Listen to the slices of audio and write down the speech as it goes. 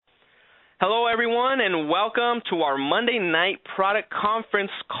Hello, everyone, and welcome to our Monday night product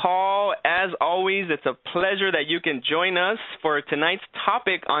conference call. As always, it's a pleasure that you can join us for tonight's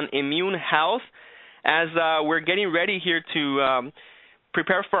topic on immune health. As we're getting ready here to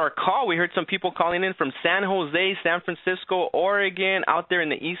prepare for our call, we heard some people calling in from San Jose, San Francisco, Oregon, out there in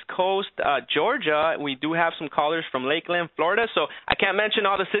the East Coast, Georgia. We do have some callers from Lakeland, Florida. So I can't mention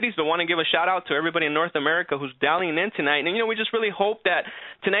all the cities, but want to give a shout out to everybody in North America who's dialing in tonight. And, we just really hope that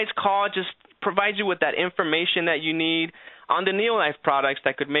tonight's call just provides you with that information that you need on the Neolife products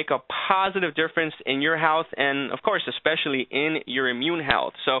that could make a positive difference in your health and, of course, especially in your immune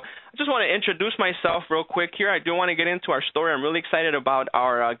health. So I just want to introduce myself real quick here. I do want to get into our story. I'm really excited about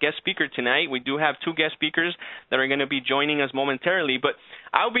our guest speaker tonight. We do have two guest speakers that are going to be joining us momentarily, but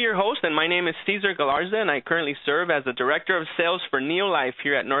I'll be your host, and my name is Cesar Galarza, and I currently serve as the Director of Sales for Neolife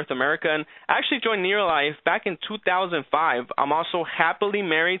here at North America. And I actually joined Neolife back in 2005. I'm also happily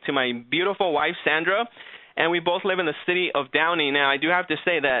married to my beautiful wife, Sandra, and we both live in the city of Downey. Now, I do have to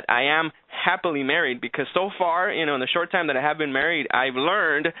say that I am happily married because so far, in the short time that I have been married, I've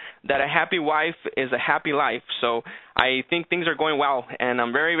learned that a happy wife is a happy life. So I think things are going well, and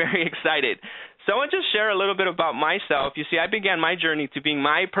I'm very, very excited. So I want to just share a little bit about myself. You see, I began my journey to being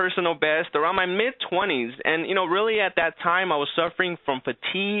my personal best around my mid-20s. And, really at that time, I was suffering from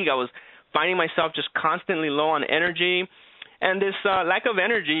fatigue. I was finding myself just constantly low on energy. And this lack of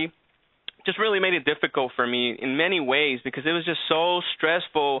energy just really made it difficult for me in many ways because it was just so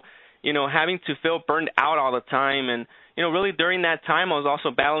stressful, having to feel burned out all the time. And, really during that time, I was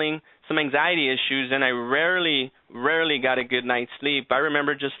also battling some anxiety issues, and I rarely got a good night's sleep. I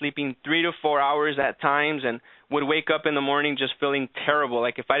remember just sleeping 3 to 4 hours at times and would wake up in the morning just feeling terrible,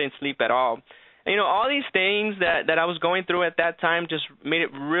 like if I didn't sleep at all. And, all these things that I was going through at that time just made it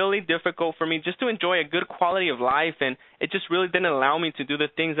really difficult for me just to enjoy a good quality of life, and it just really didn't allow me to do the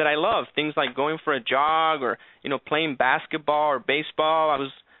things that I love, things like going for a jog or, playing basketball or baseball. I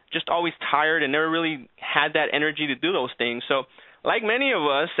was just always tired and never really had that energy to do those things. So like many of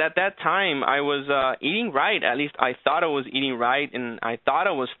us, at that time, I was eating right. At least I thought I was eating right, and I thought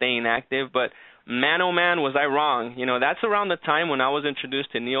I was staying active, but man, oh man, was I wrong. That's around the time when I was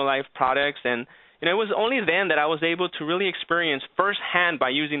introduced to Neolife products, and it was only then that I was able to really experience firsthand by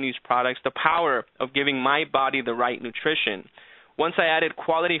using these products the power of giving my body the right nutrition. Once I added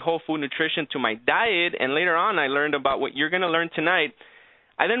quality whole food nutrition to my diet, and later on I learned about what you're going to learn tonight,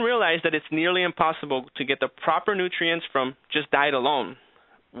 I then realized that it's nearly impossible to get the proper nutrients from just diet alone.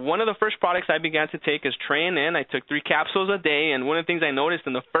 One of the first products I began to take is Tray&N. I took 3 capsules a day, and one of the things I noticed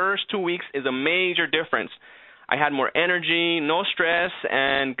in the first 2 weeks is a major difference. I had more energy, no stress,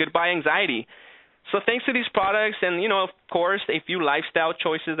 and goodbye anxiety. So thanks to these products and, of course, a few lifestyle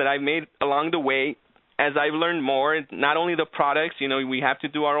choices that I've made along the way, as I've learned more, not only the products, we have to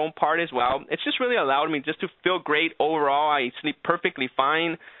do our own part as well. It's just really allowed me just to feel great overall. I sleep perfectly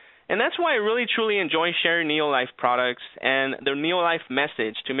fine. And that's why I really, truly enjoy sharing Neolife products and the Neolife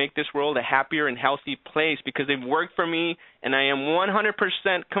message to make this world a happier and healthy place because they've worked for me, and I am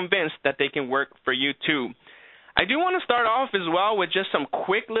 100% convinced that they can work for you too. I do want to start off as well with just some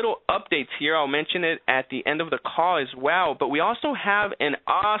quick little updates here. I'll mention it at the end of the call as well. But we also have an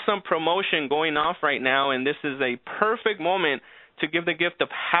awesome promotion going off right now, and this is a perfect moment to give the gift of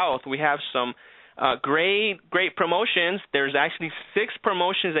health. We have some great promotions. There's actually 6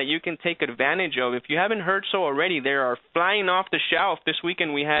 promotions that you can take advantage of. If you haven't heard so already, they are flying off the shelf. This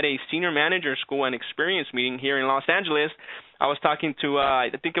weekend we had a senior manager school and experience meeting here in Los Angeles. I was talking to, I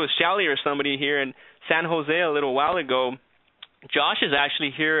think it was Shelly or somebody here in San Jose a little while ago. Josh is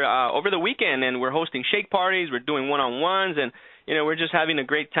actually here over the weekend, and we're hosting shake parties. We're doing one-on-ones, and we're just having a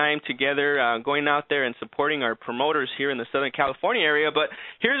great time together, going out there and supporting our promoters here in the Southern California area. But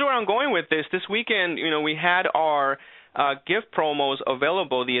here's where I'm going with this. This weekend, we had our gift promos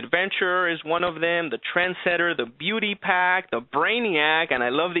available. The Adventurer is one of them, the Trendsetter, the Beauty Pack, the Brainiac, and I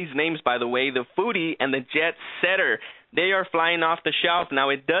love these names, by the way, the Foodie, and the Jet Setter. They are flying off the shelf. Now,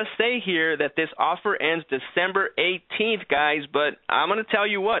 it does say here that this offer ends December 18th, guys, but I'm going to tell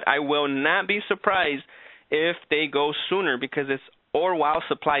you what, I will not be surprised if they go sooner because it's or while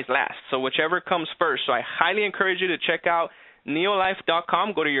supplies last. So whichever comes first. So I highly encourage you to check out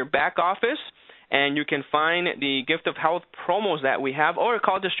neolife.com. Go to your back office, and you can find the Gift of Health promos that we have, or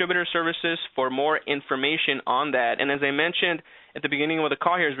call Distributor Services for more information on that. And as I mentioned at the beginning of the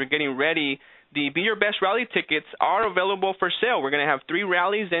call here, as we're getting ready, the Be Your Best rally tickets are available for sale. We're going to have 3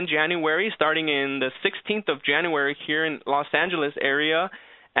 rallies in January, starting in the 16th of January here in Los Angeles area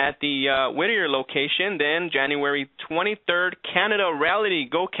at the Whittier location. Then January 23rd, Canada Rally.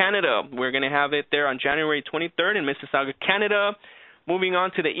 Go Canada. We're going to have it there on January 23rd in Mississauga, Canada. Moving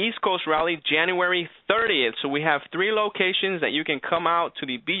on to the East Coast Rally, January 30th. So we have 3 locations that you can come out to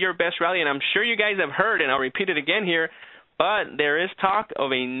the Be Your Best Rally. And I'm sure you guys have heard, and I'll repeat it again here, but there is talk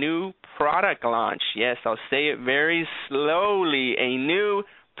of a new product launch. Yes, I'll say it very slowly. A new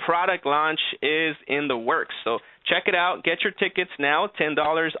product launch is in the works. So check it out. Get your tickets now, $10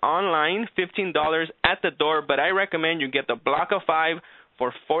 online, $15 at the door. But I recommend you get the block of 5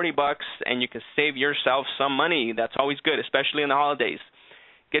 for $40, and you can save yourself some money. That's always good, especially in the holidays.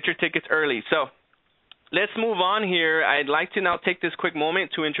 Get your tickets early. So let's move on here. I'd like to now take this quick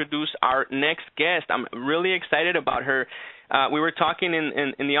moment to introduce our next guest. I'm really excited about her. We were talking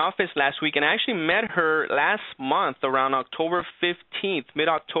in the office last week, and I actually met her last month around October 15th,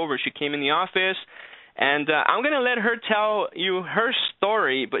 mid-October. She came in the office, and I'm going to let her tell you her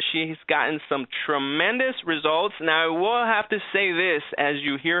story, but she's gotten some tremendous results. Now, I will have to say this as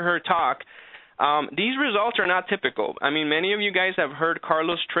you hear her talk. These results are not typical. I mean, many of you guys have heard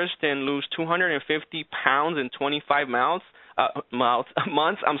Carlos Tristan lose 250 pounds in 25 months.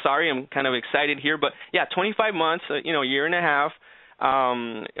 I'm sorry, I'm kind of excited here, but yeah, 25 months, a year and a half,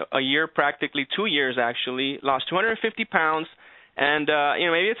 a year practically, 2 years actually, lost 250 pounds. And,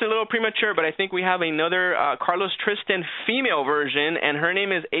 maybe it's a little premature, but I think we have another Carlos Tristan female version, and her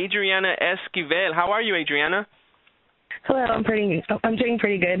name is Adriana Esquivel. How are you, Adriana? Hello, I'm doing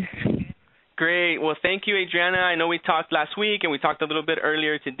pretty good. Great. Well, thank you, Adriana. I know we talked last week, and we talked a little bit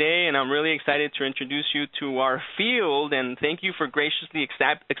earlier today, and I'm really excited to introduce you to our field, and thank you for graciously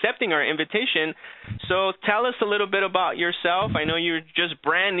accepting our invitation. So tell us a little bit about yourself. I know you're just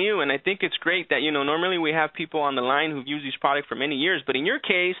brand new, and I think it's great that, normally we have people on the line who've used these products for many years, but in your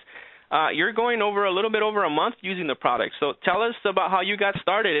case, you're going over a little bit over a month using the product. So tell us about how you got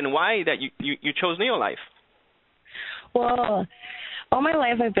started and why that you chose Neolife. Well, all my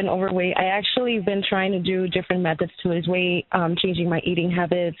life I've been overweight. I actually been trying to do different methods to lose weight, changing my eating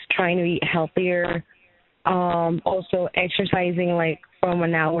habits, trying to eat healthier, also exercising like from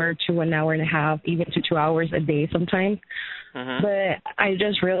an hour to an hour and a half, even to 2 hours a day sometimes. Mm-hmm. But I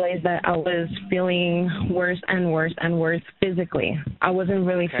just realized that I was feeling worse and worse and worse physically. I wasn't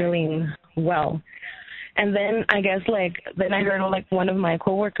really feeling well. And then I guess then I heard one of my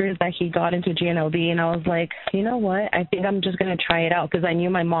coworkers that he got into GNLD, and I was like, you know what? I think I'm just going to try it out because I knew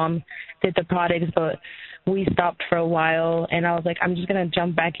my mom did the products, but we stopped for a while, and I was like, I'm just going to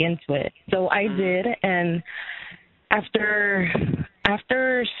jump back into it. So I did, and after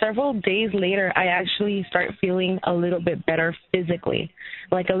several days later, I actually started feeling a little bit better physically,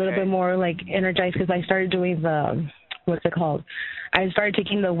 a little bit more energized because I started doing what's it called? I started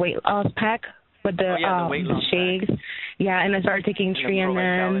taking the weight loss pack. With the shakes, and I started taking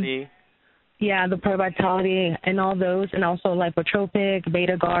Trianen, the Pro Vitality and all those, and also Lipotropic,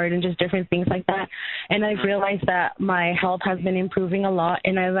 Betagard, and just different things like that. And I've realized that my health has been improving a lot,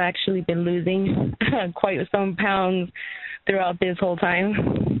 and I've actually been losing quite some pounds throughout this whole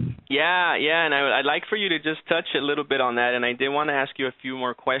time. Yeah, and I'd like for you to just touch a little bit on that, and I did want to ask you a few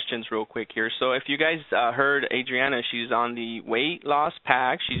more questions real quick here. So if you guys heard Adriana, she's on the weight loss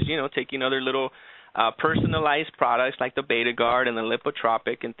pack. She's, taking other little personalized products like the Betagard and the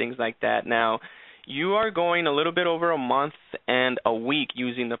Lipotropic and things like that. Now, you are going a little bit over a month and a week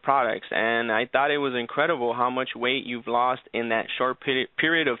using the products, and I thought it was incredible how much weight you've lost in that short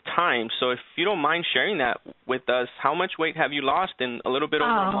period of time. So if you don't mind sharing that with us, how much weight have you lost in a little bit over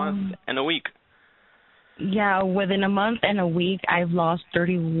a month and a week? Yeah, within a month and a week, I've lost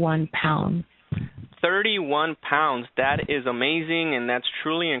 31 pounds. 31 pounds. That is amazing, and that's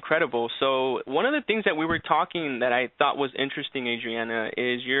truly incredible. So one of the things that we were talking that I thought was interesting, Adriana,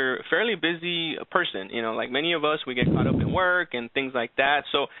 is you're a fairly busy person. Like many of us, we get caught up in work and things like that.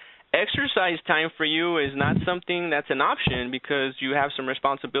 So exercise time for you is not something that's an option because you have some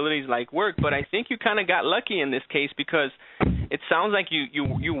responsibilities like work. But I think you kind of got lucky in this case because it sounds like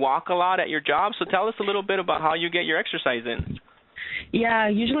you walk a lot at your job. So tell us a little bit about how you get your exercise in. Yeah,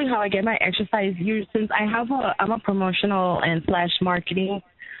 usually how I get my exercise, since I'm a promotional and / marketing,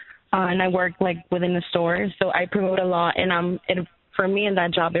 and I work within the store, so I promote a lot, and for me in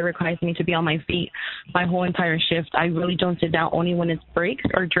that job, it requires me to be on my feet my whole entire shift. I really don't sit down only when it's breaks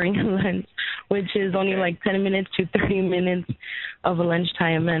or during lunch, which is only 10 minutes to 30 minutes of a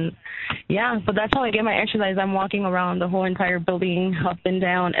lunchtime, and so that's how I get my exercise. I'm walking around the whole entire building, up and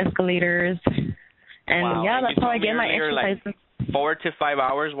down escalators, and that's how I get my exercise. 4 to 5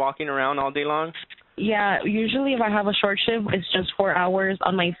 hours walking around all day long? Yeah, usually if I have a short shift, it's just 4 hours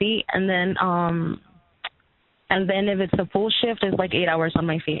on my feet, and then if it's a full shift, it's 8 hours on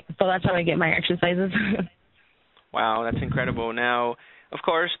my feet. So that's how I get my exercises. Wow, that's incredible. Now, Of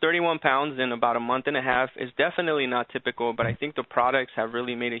course, 31 pounds in about a month and a half is definitely not typical, but I think the products have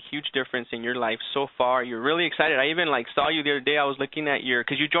really made a huge difference in your life so far. You're really excited. I even saw you the other day. I was looking at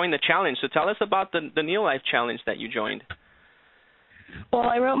because you joined the challenge. So tell us about the Neolife challenge that you joined. Well,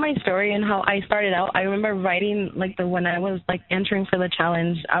 I wrote my story and how I started out. I remember writing when I was entering for the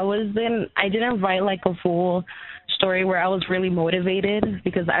challenge. I didn't write a full story where I was really motivated,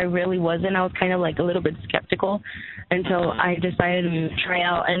 because I really wasn't. I was kind of a little bit skeptical until I decided to try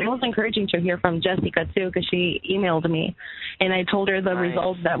out. And it was encouraging to hear from Jessica too, because she emailed me, and I told her the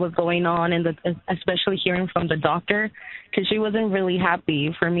results that was going on, and especially hearing from the doctor, because she wasn't really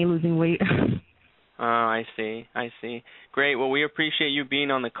happy for me losing weight. Oh, I see. Great. Well, we appreciate you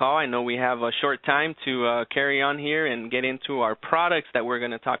being on the call. I know we have a short time to carry on here and get into our products that we're going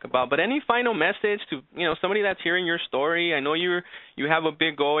to talk about. But any final message to somebody that's hearing your story? I know you have a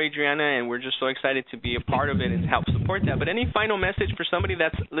big goal, Adriana, and we're just so excited to be a part of it and help support that. But any final message for somebody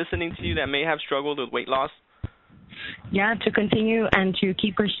that's listening to you that may have struggled with weight loss? Yeah, to continue and to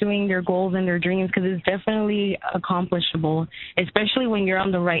keep pursuing their goals and their dreams, because it's definitely accomplishable, especially when you're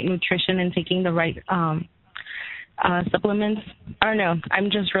on the right nutrition and taking the right supplements. I don't know.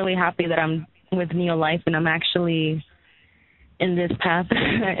 I'm just really happy that I'm with Neolife and I'm actually in this path.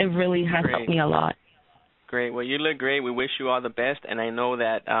 It really has helped me a lot. Great. Well, you look great. We wish you all the best, and I know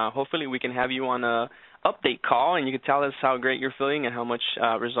that hopefully we can have you on a update call and you can tell us how great you're feeling and how much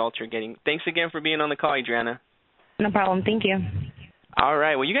results you're getting. Thanks again for being on the call, Adriana. No problem. Thank you. All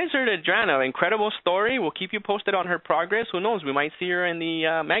right. Well, you guys heard Adriana. Incredible story. We'll keep you posted on her progress. Who knows? We might see her in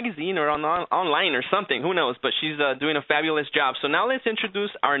the magazine or online or something. Who knows? But she's doing a fabulous job. So now let's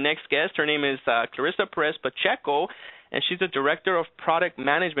introduce our next guest. Her name is Clarissa Perez Pacheco, and she's the Director of Product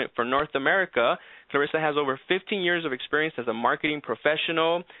Management for North America. Clarissa has over 15 years of experience as a marketing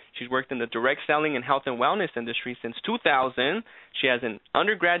professional. She's worked in the direct selling and health and wellness industry since 2000. She has an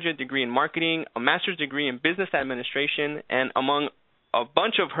undergraduate degree in marketing, a master's degree in business administration, and among a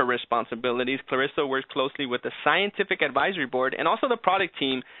bunch of her responsibilities, Clarissa works closely with the Scientific Advisory Board and also the product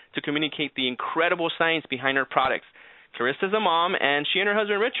team to communicate the incredible science behind her products. Clarissa's a mom, and she and her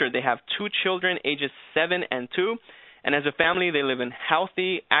husband, Richard, they have 2 children, ages 7 and 2. And as a family, they live in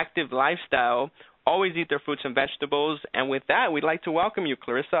healthy, active lifestyle, always eat their fruits and vegetables. And with that, we'd like to welcome you,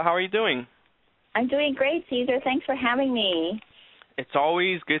 Clarissa. How are you doing? I'm doing great, Cesar. Thanks for having me. It's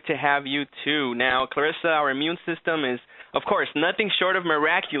always good to have you, too. Now, Clarissa, our immune system is, of course, nothing short of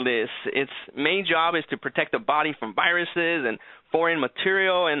miraculous. Its main job is to protect the body from viruses and foreign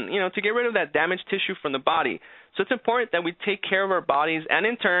material and, to get rid of that damaged tissue from the body. So it's important that we take care of our bodies, and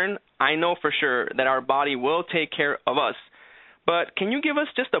in turn, I know for sure that our body will take care of us. But can you give us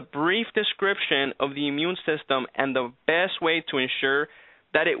just a brief description of the immune system and the best way to ensure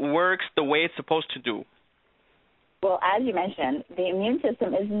that it works the way it's supposed to do? Well, as you mentioned, the immune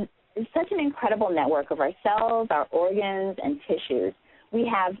system is such an incredible network of our cells, our organs, and tissues. We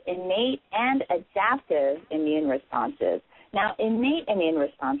have innate and adaptive immune responses. Now, innate immune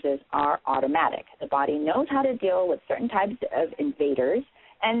responses are automatic. The body knows how to deal with certain types of invaders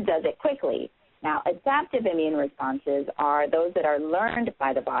and does it quickly. Now, adaptive immune responses are those that are learned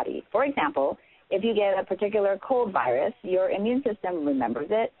by the body. For example, if you get a particular cold virus, your immune system remembers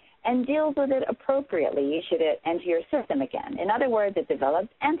it and deals with it appropriately should it enter your system again. In other words, it develops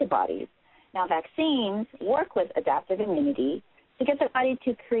antibodies. Now, vaccines work with adaptive immunity to get the body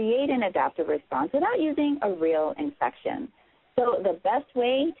to create an adaptive response without using a real infection. So the best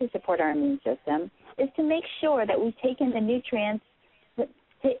way to support our immune system is to make sure that we take in the nutrients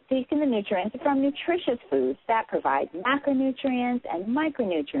from nutritious foods that provide macronutrients and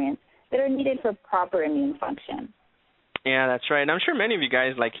micronutrients that are needed for proper immune function. Yeah, that's right. And I'm sure many of you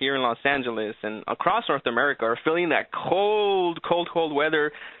guys, like here in Los Angeles and across North America, are feeling that cold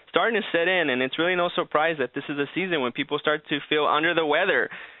weather starting to set in. And it's really no surprise that this is a season when people start to feel under the weather.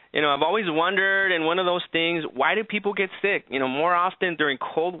 I've always wondered, and one of those things, why do people get sick, more often during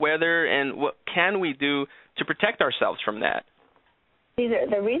cold weather, and what can we do to protect ourselves from that?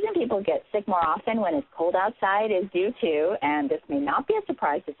 The reason people get sick more often when it's cold outside is due to, and this may not be a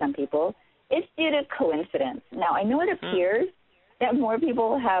surprise to some people, it's due to coincidence. Now, I know it appears that more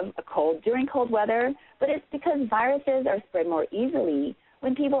people have a cold during cold weather, but it's because viruses are spread more easily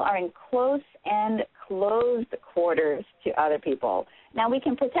when people are in close and closed quarters to other people. Now, we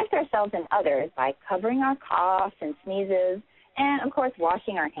can protect ourselves and others by covering our coughs and sneezes and, of course,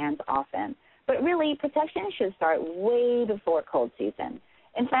 washing our hands often. But really, protection should start way before cold season.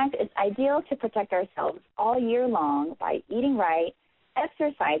 In fact, it's ideal to protect ourselves all year long by eating right,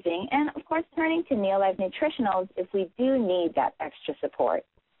 exercising, and, of course, turning to Neolife Nutritionals if we do need that extra support.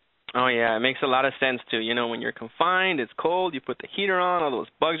 Oh, yeah, it makes a lot of sense, too. You know, when you're confined, it's cold, you put the heater on, all those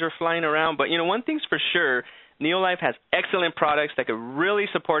bugs are flying around. But, you know, one thing's for sure, Neolife has excellent products that could really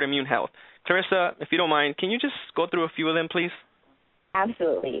support immune health. Clarissa, if you don't mind, can you just go through a few of them, please?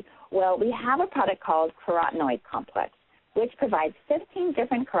 Absolutely. Well, we have a product called Carotenoid Complex, which provides 15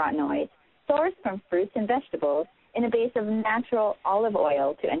 different carotenoids sourced from fruits and vegetables in a base of natural olive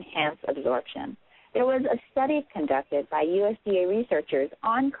oil to enhance absorption. There was a study conducted by USDA researchers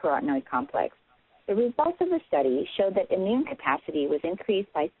on Carotenoid Complex. The results of the study showed that immune capacity was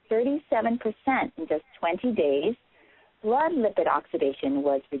increased by 37% in just 20 days. Blood lipid oxidation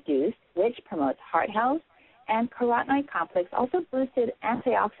was reduced, which promotes heart health, and Carotenoid Complex also boosted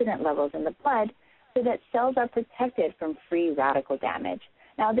antioxidant levels in the blood so that cells are protected from free radical damage.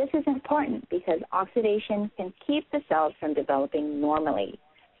 Now, this is important because oxidation can keep the cells from developing normally.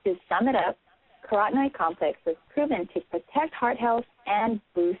 To sum it up, Carotenoid Complex was proven to protect heart health and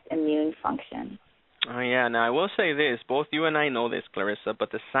boost immune function. Oh, yeah. Now, I will say this. Both you and I know this, Clarissa,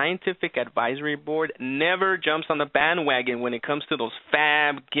 but the Scientific Advisory Board never jumps on the bandwagon when it comes to those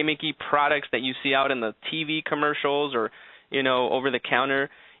fab, gimmicky products that you see out in the TV commercials or, you know, over the counter.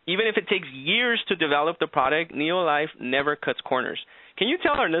 Even if it takes years to develop the product, Neolife never cuts corners. Can you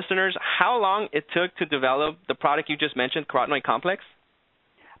tell our listeners how long it took to develop the product you just mentioned, Carotenoid Complex?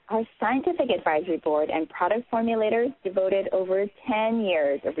 Our Scientific Advisory Board and product formulators devoted over 10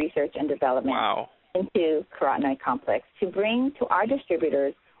 years of research and development into Carotenoid Complex to bring to our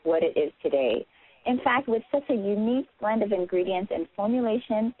distributors what it is today. In fact, with such a unique blend of ingredients and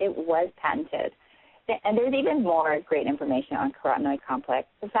formulation, it was patented. And there's even more great information on Carotenoid Complex.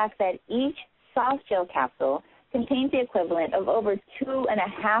 The fact that each soft gel capsule contains the equivalent of over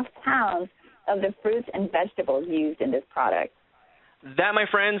 2.5 pounds of the fruits and vegetables used in this product. That, my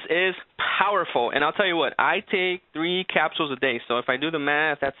friends, is powerful. And I'll tell you what, I take 3 capsules a day. So if I do the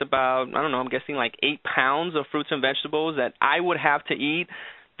math, that's about, I don't know, I'm guessing like 8 pounds of fruits and vegetables that I would have to eat.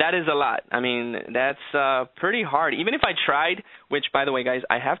 That is a lot. I mean, that's pretty hard. Even if I tried, which, by the way, guys,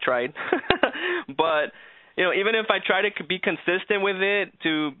 I have tried, but, you know, even if I try to be consistent with it,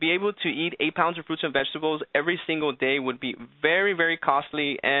 to be able to eat 8 pounds of fruits and vegetables every single day would be very, very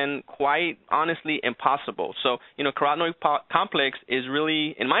costly and quite honestly impossible. So, you know, Carotenoid Complex is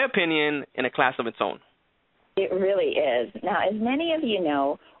really, in my opinion, in a class of its own. It really is. Now, as many of you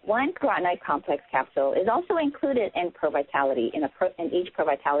know, one Carotenoid Complex capsule is also included in Pro Vitality, in each Pro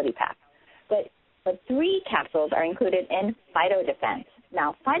Vitality pack. But 3 capsules are included in Phyto Defense.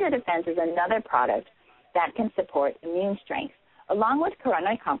 Now, Phyto Defense is another product that can support immune strength. Along with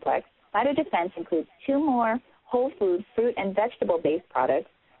Carotenoid Complex, Phyto Defense includes 2 more whole food, fruit, and vegetable-based products,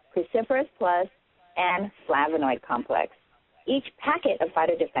 Cruciferous Plus and Flavonoid Complex. Each packet of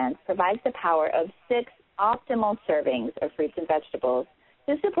Phyto Defense provides the power of 6 optimal servings of fruits and vegetables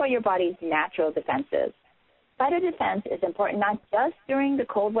to support your body's natural defenses. Phyto Defense is important not just during the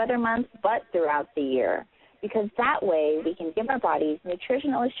cold weather months, but throughout the year, because that way we can give our bodies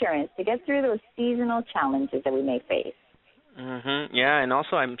nutritional assurance to get through those seasonal challenges that we may face. Yeah, and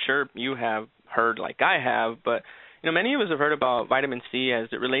also I'm sure you have heard, like I have, but you know, many of us have heard about vitamin C as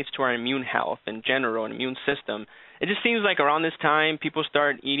it relates to our immune health in general and immune system. It just seems like around this time people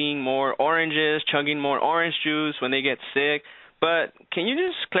start eating more oranges, chugging more orange juice when they get sick. But can you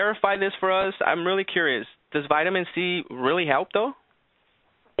just clarify this for us? I'm really curious. Does vitamin C really help, though?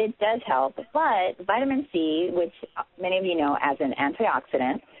 It does help, but vitamin C, which many of you know as an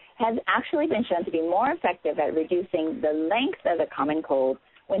antioxidant, has actually been shown to be more effective at reducing the length of the common cold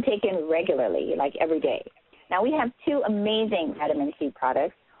when taken regularly, like every day. Now, we have 2 amazing vitamin C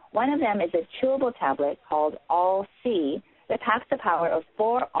products. One of them is a chewable tablet called All C that packs the power of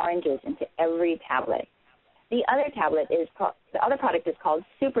 4 oranges into every tablet. The other product is called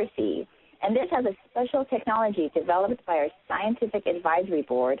Super C, and this has a special technology developed by our Scientific Advisory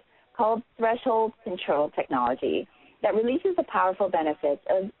Board called Threshold Control Technology that releases the powerful benefits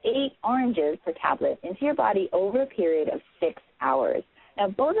of 8 oranges per tablet into your body over a period of 6 hours. Now,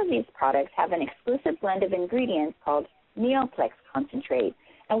 both of these products have an exclusive blend of ingredients called Neoplex Concentrate,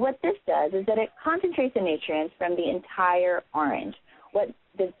 and what this does is that it concentrates the nutrients from the entire orange. What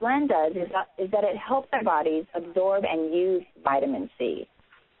this blend does is that it helps our bodies absorb and use vitamin C.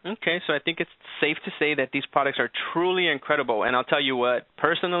 Okay, so I think it's safe to say that these products are truly incredible. And I'll tell you what,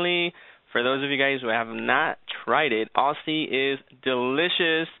 personally, for those of you guys who have not tried it, Aussie is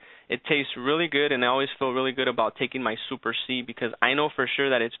delicious. It tastes really good, and I always feel really good about taking my Super C because I know for sure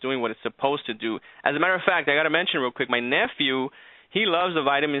that it's doing what it's supposed to do. As a matter of fact, I got to mention real quick, my nephew he loves the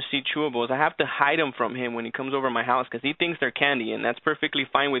vitamin C chewables. I have to hide them from him when he comes over my house because he thinks they're candy, and that's perfectly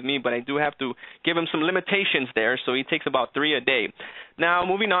fine with me, but I do have to give him some limitations there, so he takes about 3 a day. Now,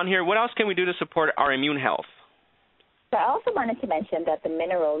 moving on here, what else can we do to support our immune health? So I also wanted to mention that the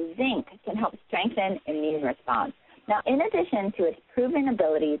mineral zinc can help strengthen immune response. Now, in addition to its proven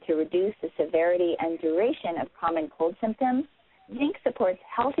ability to reduce the severity and duration of common cold symptoms, zinc supports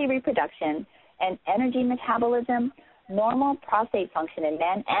healthy reproduction and energy metabolism, normal prostate function in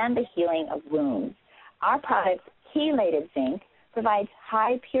men, and the healing of wounds. Our product, chelated zinc, provides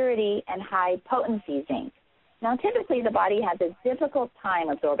high purity and high potency zinc. Now, typically the body has a difficult time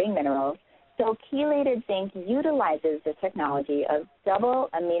absorbing minerals, so chelated zinc utilizes the technology of double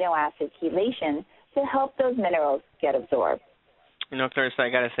amino acid chelation to help those minerals get absorbed. You know, Clarissa, I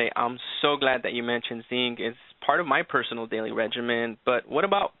got to say, I'm so glad that you mentioned zinc. It's part of my personal daily regimen. But what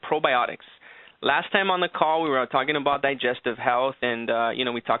about probiotics? Last time on the call, we were talking about digestive health, and,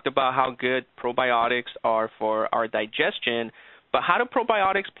 we talked about how good probiotics are for our digestion. But how do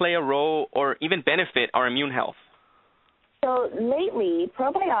probiotics play a role or even benefit our immune health? So lately,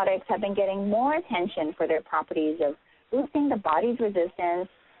 probiotics have been getting more attention for their properties of boosting the body's resistance,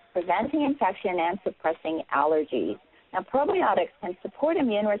 preventing infection, and suppressing allergies. Now, probiotics can support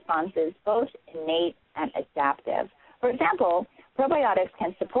immune responses, both innate and adaptive. For example, probiotics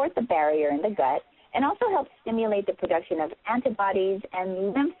can support the barrier in the gut and also help stimulate the production of antibodies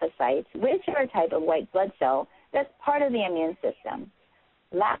and lymphocytes, which are a type of white blood cell that's part of the immune system.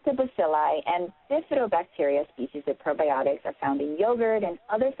 Lactobacilli and bifidobacteria species of probiotics are found in yogurt and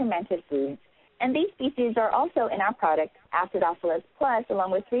other fermented foods, and these species are also in our product, Acidophilus Plus,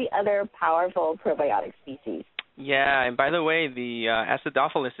 along with 3 other powerful probiotic species. Yeah, and by the way, the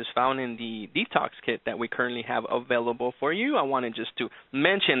Acidophilus is found in the detox kit that we currently have available for you. I wanted just to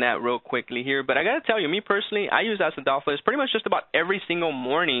mention that real quickly here. But I got to tell you, me personally, I use Acidophilus pretty much just about every single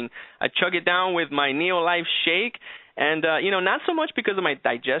morning. I chug it down with my Neolife shake. And, not so much because of my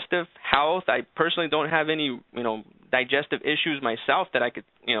digestive health. I personally don't have any, digestive issues myself that I could,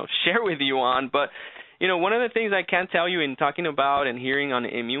 share with you on. But, one of the things I can tell you in talking about and hearing on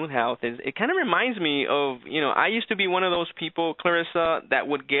immune health is it kind of reminds me of, I used to be one of those people, Clarissa, that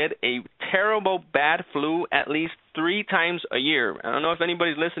would get a terrible bad flu at least 3 times a year. I don't know if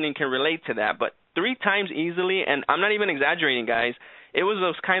anybody's listening can relate to that, but 3 times easily, and I'm not even exaggerating, guys. It was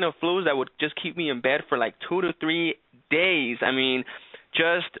those kind of flus that would just keep me in bed for like 2 to 3 days. I mean,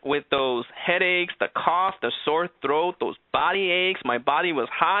 just with those headaches, the cough, the sore throat, those body aches. My body was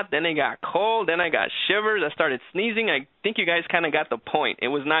hot, then it got cold, then I got shivers. I started sneezing. I think you guys kind of got the point. It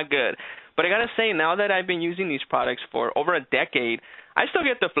was not good. But I got to say, now that I've been using these products for over a decade, I still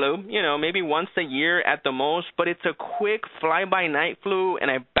get the flu, maybe once a year at the most, but it's a quick fly-by-night flu, and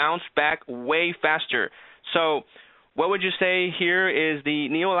I bounce back way faster. So what would you say here is the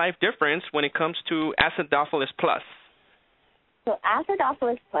Neolife difference when it comes to Acidophilus Plus? So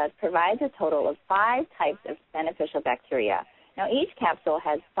Acidophilus Plus provides a total of 5 types of beneficial bacteria. Now, each capsule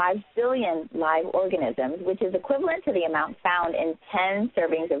has 5 billion live organisms, which is equivalent to the amount found in 10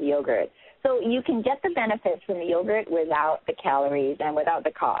 servings of yogurt. So you can get the benefits from the yogurt without the calories and without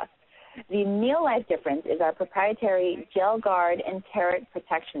the cost. The Neolife difference is our proprietary Gel Guard enteric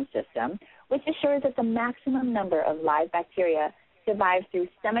protection system, which assures that the maximum number of live bacteria survive through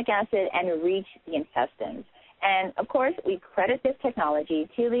stomach acid and reach the intestines. And, of course, we credit this technology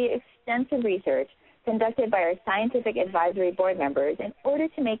to the extensive research conducted by our scientific advisory board members in order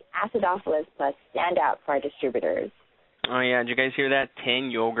to make Acidophilus Plus stand out for our distributors. Oh, yeah. Did you guys hear that?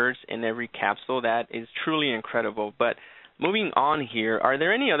 10 yogurts in every capsule. That is truly incredible. But moving on here, are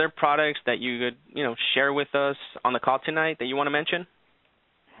there any other products that you could, share with us on the call tonight that you want to mention?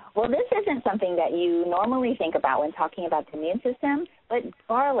 Well, this isn't something that you normally think about when talking about the immune system, but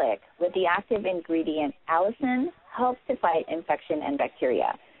garlic with the active ingredient allicin helps to fight infection and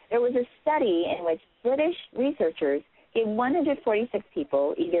bacteria. There was a study in which British researchers gave 146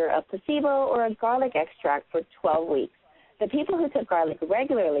 people either a placebo or a garlic extract for 12 weeks. The people who took garlic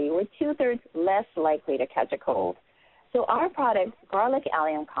regularly were 2/3 less likely to catch a cold. So our product, Garlic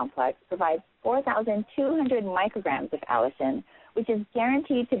Allium Complex, provides 4,200 micrograms of allicin, which is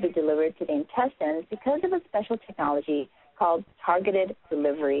guaranteed to be delivered to the intestines because of a special technology called targeted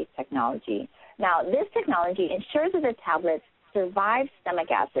delivery technology. Now, this technology ensures that the tablets survive stomach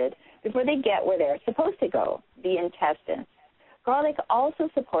acid before they get where they're supposed to go, the intestines. Garlic also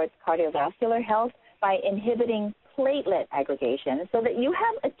supports cardiovascular health by inhibiting platelet aggregation so that you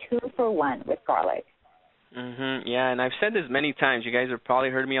have a 2-for-1 with garlic. Yeah, and I've said this many times. You guys have probably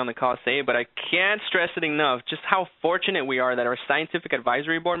heard me on the call say it, but I can't stress it enough just how fortunate we are that our scientific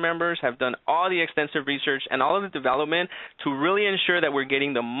advisory board members have done all the extensive research and all of the development to really ensure that we're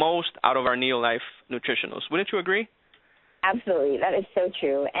getting the most out of our Neolife nutritionals. Wouldn't you agree? Absolutely. That is so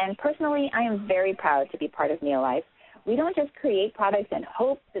true. And personally, I am very proud to be part of Neolife. We don't just create products and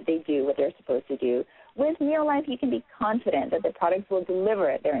hope that they do what they're supposed to do. With Neolife, you can be confident that the products will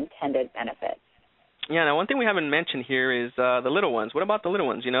deliver their intended benefits. Yeah, now one thing we haven't mentioned here is the little ones. What about the little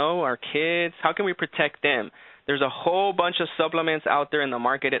ones, our kids? How can we protect them? There's a whole bunch of supplements out there in the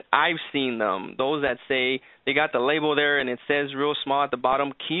market, and I've seen them. Those that say they got the label there and it says real small at the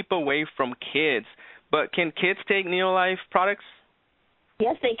bottom, keep away from kids. But can kids take Neolife products?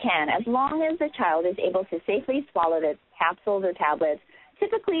 Yes, they can, as long as the child is able to safely swallow the capsules or tablets,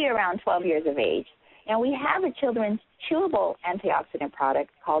 typically around 12 years of age. Now, we have a children's chewable antioxidant product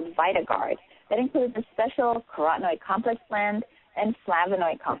called VitaGuard that includes a special carotenoid complex blend and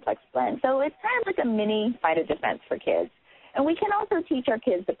flavonoid complex blend. So it's kind of like a mini VitaDefense for kids. And we can also teach our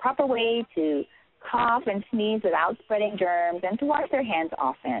kids the proper way to cough and sneeze without spreading germs and to wash their hands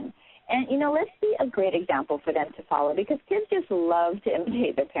often. And, let's be a great example for them to follow because kids just love to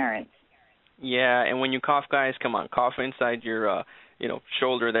imitate their parents. Yeah, and when you cough, guys, come on, cough inside your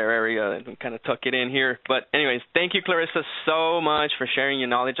shoulder there area and kind of tuck it in here. But anyways, thank you, Clarissa, so much for sharing your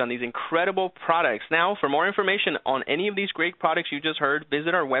knowledge on these incredible products. Now, for more information on any of these great products you just heard,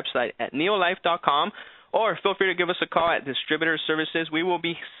 visit our website at neolife.com or feel free to give us a call at Distributor Services. We will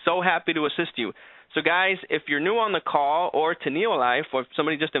be so happy to assist you. So, guys, if you're new on the call or to Neolife or if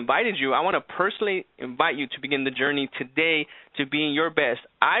somebody just invited you, I want to personally invite you to begin the journey today to being your best.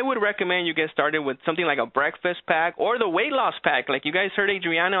 I would recommend you get started with something like a breakfast pack or the weight loss pack. Like you guys heard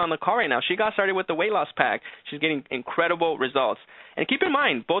Adriana on the call right now. She got started with the weight loss pack. She's getting incredible results. And keep in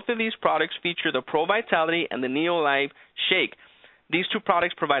mind, both of these products feature the Pro Vitality and the Neolife Shake. These two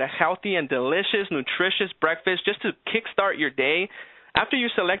products provide a healthy and delicious, nutritious breakfast just to kickstart your day. After you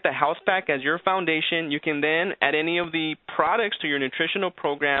select the health pack as your foundation, you can then add any of the products to your nutritional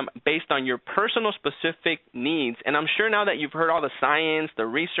program based on your personal specific needs. And I'm sure now that you've heard all the science, the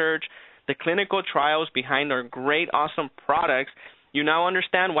research, the clinical trials behind our great, awesome products, you now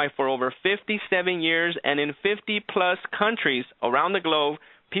understand why for over 57 years and in 50-plus countries around the globe,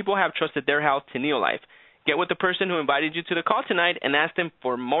 people have trusted their health to Neolife. Get with the person who invited you to the call tonight and ask them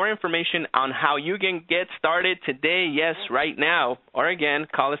for more information on how you can get started today, yes, right now. Or again,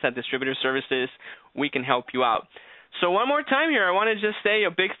 call us at Distributor Services. We can help you out. So one more time here, I want to just say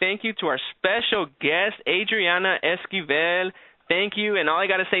a big thank you to our special guest, Adriana Esquivel. Thank you, and all I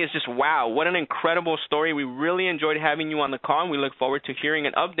got to say is just wow, what an incredible story. We really enjoyed having you on the call, and we look forward to hearing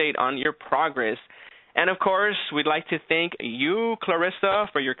an update on your progress. And, of course, we'd like to thank you, Clarissa,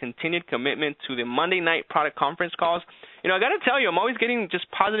 for your continued commitment to the Monday night product conference calls. I got to tell you, I'm always getting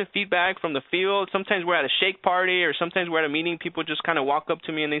just positive feedback from the field. Sometimes we're at a shake party or sometimes we're at a meeting. People just kind of walk up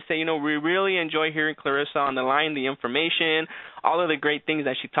to me and they say, we really enjoy hearing Clarissa on the line, the information, all of the great things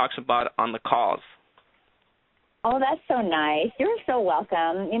that she talks about on the calls. Oh, that's so nice. You're so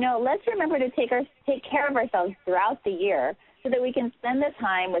welcome. Let's remember to take care of ourselves throughout the year so that we can spend the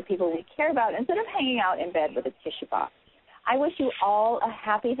time with people we care about instead of hanging out in bed with a tissue box. I wish you all a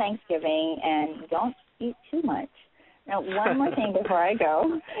happy Thanksgiving, and don't eat too much. Now, one more thing before I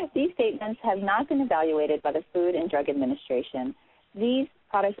go. These statements have not been evaluated by the Food and Drug Administration. These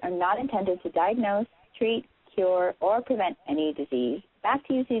products are not intended to diagnose, treat, cure, or prevent any disease. Back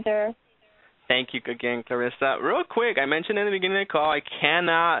to you, Cesar. Thank you again, Clarissa. Real quick, I mentioned in the beginning of the call, I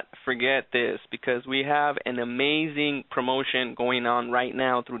cannot forget this because we have an amazing promotion going on right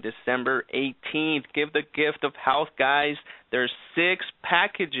now through December 18th. Give the gift of health, guys. There's 6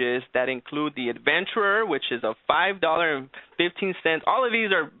 packages that include the Adventurer, which is a $5.15. All of these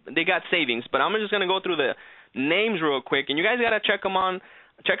they got savings, but I'm just going to go through the names real quick, and you guys got to check them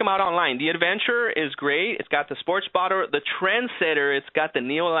out online. The Adventurer is great. It's got the sports bottle. The Trendsetter, it's got the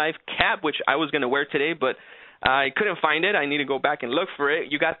Neolife cap, which I was going to wear today, but I couldn't find it. I need to go back and look for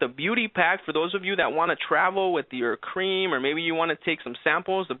it. You got the Beauty Pack for those of you that want to travel with your cream or maybe you want to take some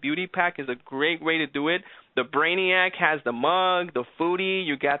samples. The Beauty Pack is a great way to do it. The Brainiac has the mug. The Foodie,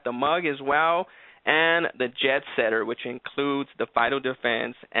 you got the mug as well. And the Jet Setter, which includes the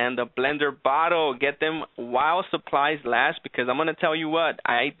VitaDefense and the blender bottle. Get them while supplies last because I'm going to tell you what,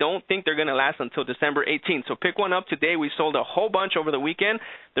 I don't think they're going to last until December 18th. So pick one up today. We sold a whole bunch over the weekend.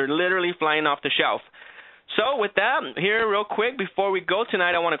 They're literally flying off the shelf. So with that, here real quick, before we go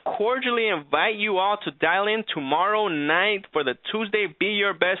tonight, I want to cordially invite you all to dial in tomorrow night for the Tuesday Be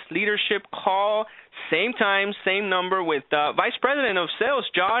Your Best Leadership Call, same time, same number with Vice President of Sales,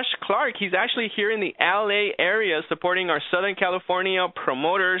 Josh Clark. He's actually here in the LA area supporting our Southern California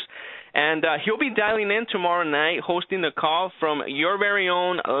promoters. And he'll be dialing in tomorrow night, hosting the call from your very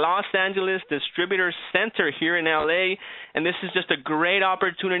own Los Angeles Distributor Center here in LA. And this is just a great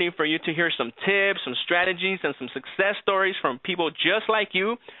opportunity for you to hear some tips, some strategies, and some success stories from people just like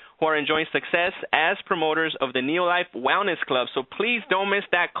you who are enjoying success as promoters of the Neolife Wellness Club. So please don't miss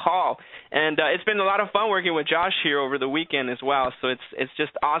that call. And it's been a lot of fun working with Josh here over the weekend as well. So it's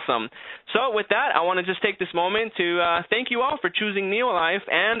just awesome. So with that, I want to just take this moment to thank you all for choosing Neolife.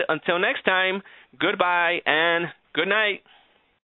 And until next time, goodbye and good night.